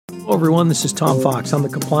Hello, everyone. This is Tom Fox. I'm the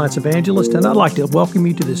Compliance Evangelist, and I'd like to welcome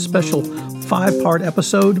you to this special 5-part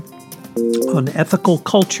episode on ethical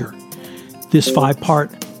culture. This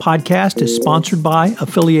 5-part podcast is sponsored by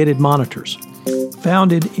Affiliated Monitors.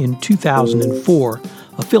 Founded in 2004,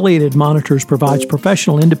 Affiliated Monitors provides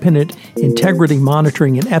professional independent integrity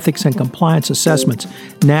monitoring and ethics and compliance assessments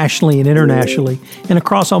nationally and internationally and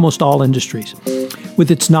across almost all industries. With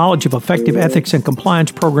its knowledge of effective ethics and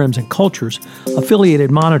compliance programs and cultures, Affiliated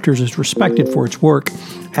Monitors is respected for its work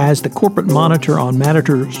as the corporate monitor on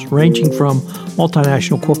matters ranging from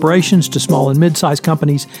multinational corporations to small and mid-sized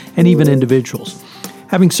companies and even individuals.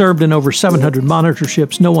 Having served in over 700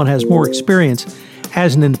 monitorships, no one has more experience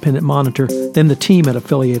as an independent monitor than the team at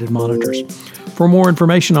Affiliated Monitors. For more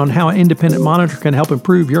information on how an independent monitor can help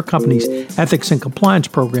improve your company's ethics and compliance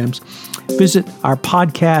programs, visit our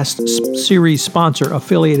podcast series sponsor,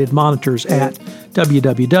 Affiliated Monitors, at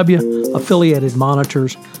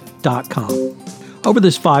www.affiliatedmonitors.com. Over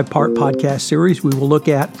this 5-part podcast series, we will look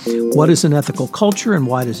at what is an ethical culture and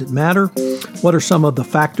why does it matter, what are some of the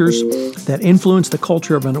factors that influence the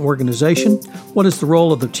culture of an organization, what is the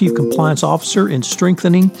role of the Chief Compliance Officer in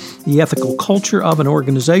strengthening the ethical culture of an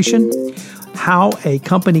organization, how a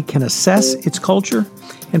company can assess its culture,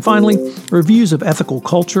 and finally, reviews of ethical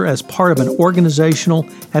culture as part of an organizational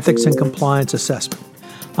ethics and compliance assessment.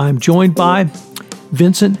 I'm joined by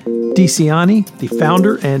Vincent DiCiani, the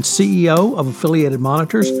founder and CEO of Affiliated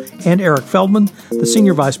Monitors, and Eric Feldman, the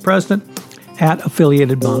Senior Vice President at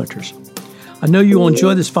Affiliated Monitors. I know you will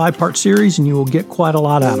enjoy this 5-part series and you will get quite a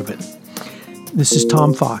lot out of it. This is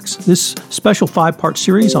Tom Fox. This special 5-part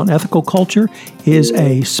series on ethical culture is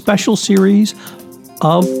a special series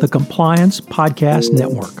of the Compliance Podcast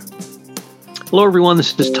Network. Hello, everyone.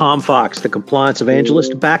 This is Tom Fox, the Compliance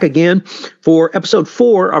Evangelist, back again for episode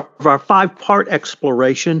 4 of our 5-part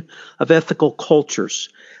exploration of ethical cultures.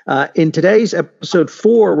 In today's episode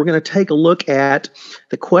 4, we're going to take a look at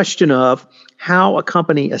the question of how a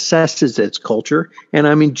company assesses its culture, and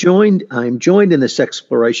I'm joined in this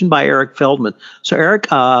exploration by Eric Feldman. So, Eric,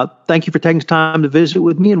 thank you for taking time to visit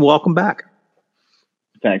with me, and welcome back.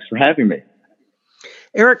 Thanks for having me.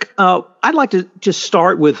 Eric, I'd like to just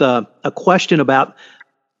start with a question about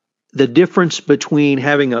the difference between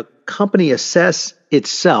having a company assess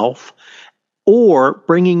itself or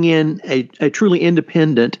bringing in a truly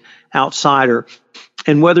independent outsider,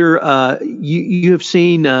 and whether you have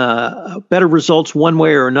seen better results one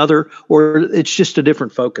way or another, or it's just a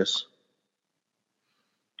different focus.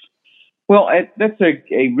 Well, that's a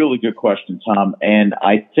really good question, Tom. And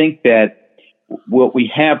I think that what we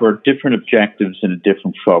have are different objectives and a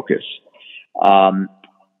different focus.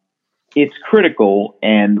 It's critical,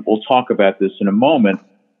 and we'll talk about this in a moment,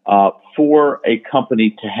 for a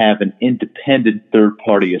company to have an independent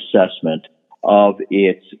third-party assessment of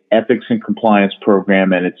its ethics and compliance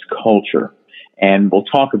program and its culture. And we'll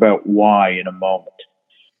talk about why in a moment.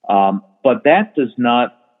 But that does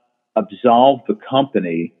not absolve the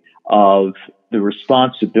company of the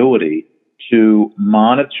responsibility to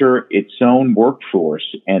monitor its own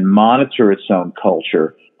workforce and monitor its own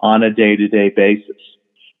culture on a day-to-day basis.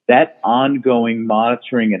 That ongoing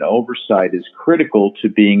monitoring and oversight is critical to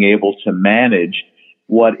being able to manage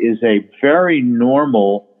what is a very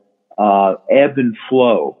normal ebb and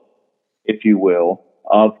flow, if you will,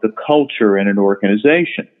 of the culture in an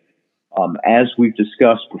organization. As we've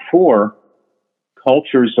discussed before,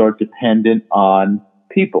 cultures are dependent on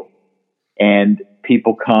people, and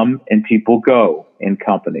people come and people go in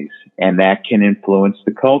companies, and that can influence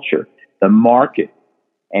the culture. The market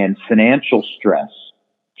and financial stress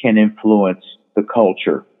can influence the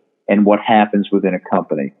culture and what happens within a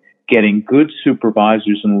company. Getting good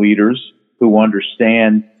supervisors and leaders who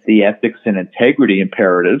understand the ethics and integrity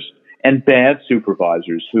imperatives, and bad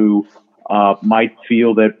supervisors who might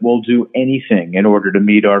feel that we'll do anything in order to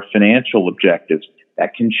meet our financial objectives.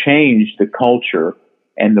 That can change the culture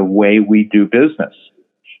and the way we do business.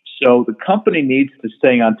 So the company needs to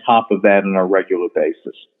stay on top of that on a regular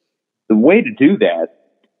basis. The way to do that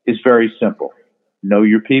is very simple. Know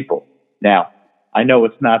your people. Now, I know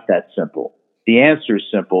it's not that simple. The answer is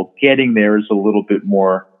simple. Getting there is a little bit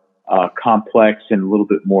more complex and a little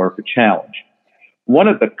bit more of a challenge. One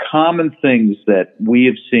of the common things that we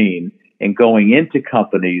have seen in going into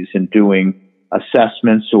companies and doing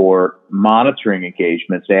assessments or monitoring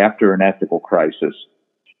engagements after an ethical crisis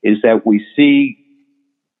is that we see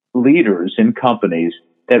leaders in companies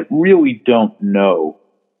that really don't know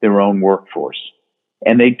their own workforce.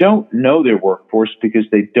 And they don't know their workforce because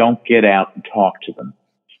they don't get out and talk to them.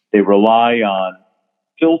 They rely on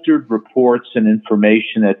filtered reports and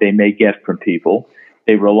information that they may get from people.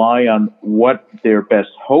 They rely on what their best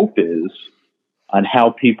hope is on how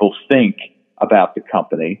people think about the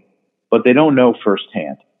company, but they don't know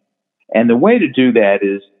firsthand. And the way to do that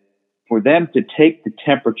is for them to take the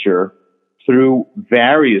temperature through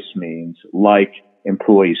various means like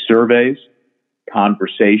employee surveys,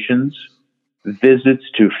 conversations, visits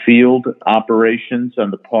to field operations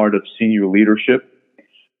on the part of senior leadership.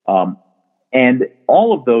 And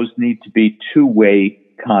all of those need to be two-way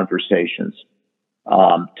conversations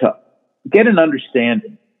to get an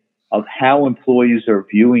understanding of how employees are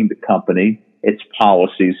viewing the company, its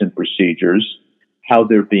policies and procedures, how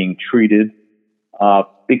they're being treated,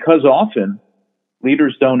 because often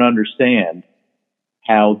leaders don't understand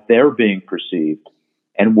how they're being perceived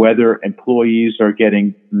and whether employees are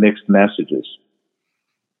getting mixed messages.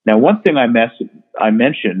 Now, one thing I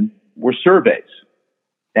mentioned were surveys.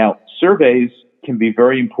 Now, surveys can be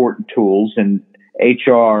very important tools, and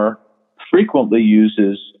HR frequently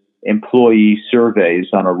uses employee surveys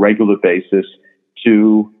on a regular basis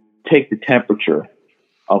to take the temperature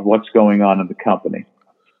of what's going on in the company.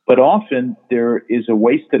 But often there is a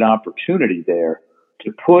wasted opportunity there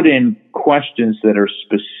to put in questions that are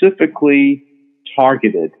specifically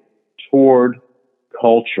targeted toward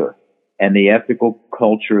culture and the ethical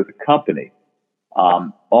culture of the company.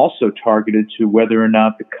 Also targeted to whether or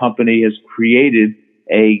not the company has created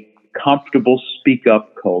a comfortable speak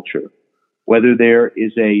up culture, whether there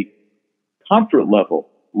is a comfort level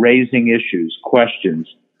raising issues, questions,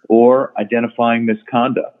 or identifying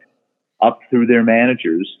misconduct up through their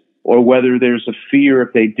managers, or whether there's a fear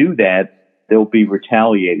if they do that, they'll be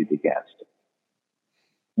retaliated against.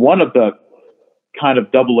 One of the kind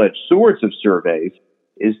of double-edged swords of surveys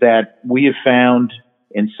is that we have found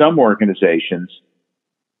in some organizations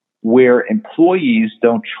where employees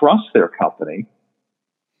don't trust their company,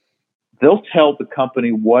 they'll tell the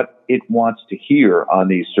company what it wants to hear on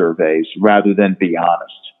these surveys rather than be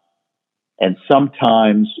honest. And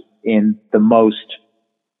sometimes in the most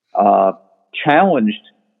challenged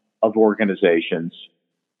of organizations,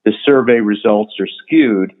 the survey results are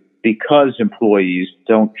skewed because employees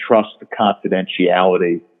don't trust the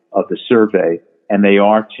confidentiality of the survey and they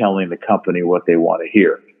are telling the company what they want to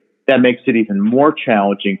hear. That makes it even more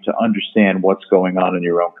challenging to understand what's going on in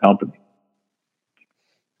your own company.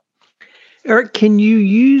 Eric, can you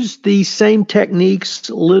use these same techniques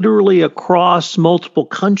literally across multiple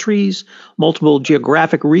countries, multiple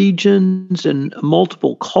geographic regions, and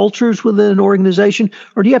multiple cultures within an organization?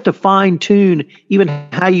 Or do you have to fine tune even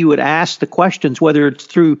how you would ask the questions, whether it's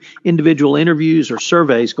through individual interviews or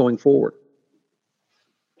surveys going forward?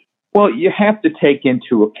 Well, you have to take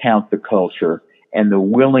into account the culture and the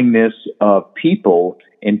willingness of people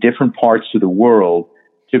in different parts of the world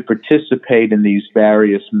to participate in these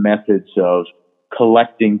various methods of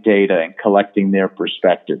collecting data and collecting their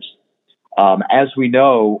perspectives. As we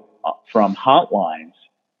know from hotlines,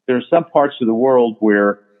 there are some parts of the world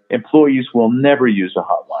where employees will never use a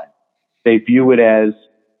hotline. They view it as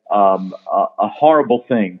a horrible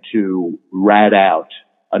thing to rat out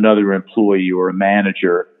another employee or a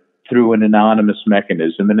manager through an anonymous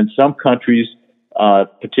mechanism. And in some countries,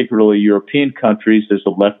 particularly European countries, as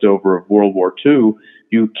a leftover of World War II,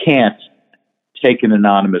 you can't take an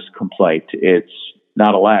anonymous complaint. It's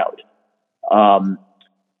not allowed.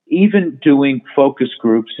 Even doing focus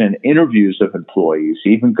groups and interviews of employees,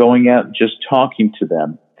 even going out and just talking to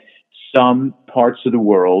them, some parts of the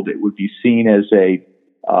world, it would be seen as a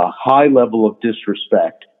high level of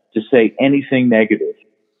disrespect to say anything negative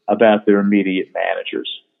about their immediate managers.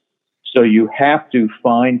 So you have to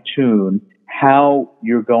fine tune how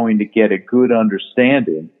you're going to get a good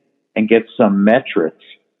understanding and get some metrics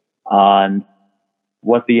on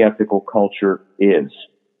what the ethical culture is.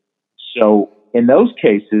 So in those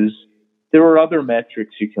cases, there are other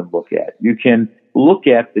metrics you can look at. You can look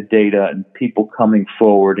at the data and people coming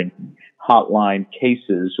forward in hotline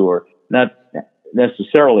cases, or not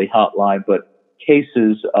necessarily hotline, but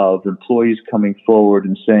cases of employees coming forward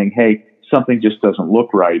and saying, hey, something just doesn't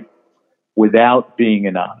look right, without being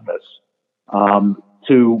anonymous,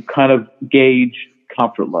 to kind of gauge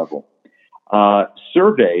comfort level.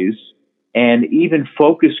 Surveys and even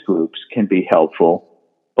focus groups can be helpful,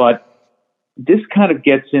 but this kind of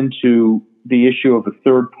gets into the issue of a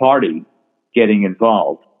third party getting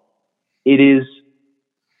involved. It is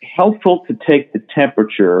helpful to take the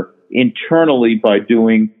temperature internally by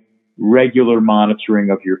doing regular monitoring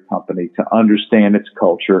of your company to understand its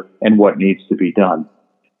culture and what needs to be done.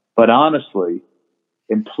 But honestly,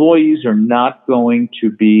 employees are not going to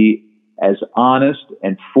be as honest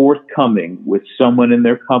and forthcoming with someone in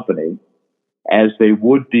their company as they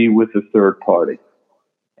would be with a third party.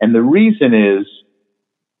 And the reason is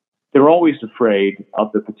they're always afraid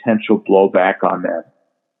of the potential blowback on them.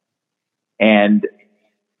 And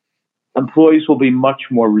employees will be much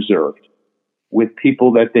more reserved with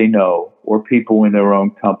people that they know or people in their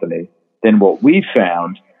own company than what we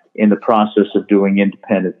found in the process of doing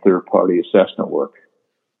independent third-party assessment work.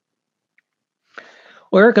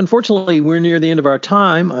 Well, Eric, unfortunately, we're near the end of our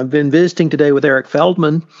time. I've been visiting today with Eric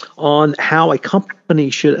Feldman on how a company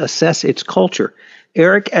should assess its culture.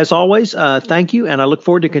 Eric, as always, thank you, and I look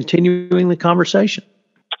forward to continuing the conversation.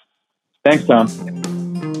 Thanks, Tom.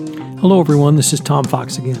 Hello, everyone. This is Tom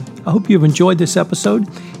Fox again. I hope you've enjoyed this episode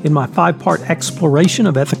in my 5-part exploration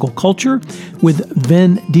of ethical culture with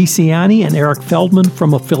Vin DiCiani and Eric Feldman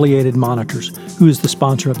from Affiliated Monitors, who is the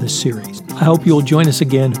sponsor of this series. I hope you'll join us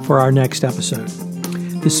again for our next episode.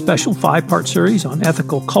 This special 5-part series on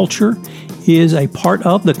ethical culture is a part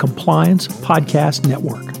of the Compliance Podcast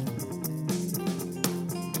Network.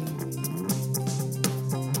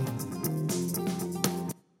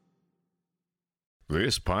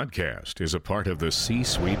 This podcast is a part of the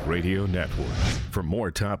C-Suite Radio Network. For more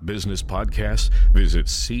top business podcasts, visit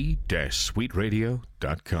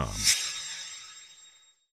c-suiteradio.com.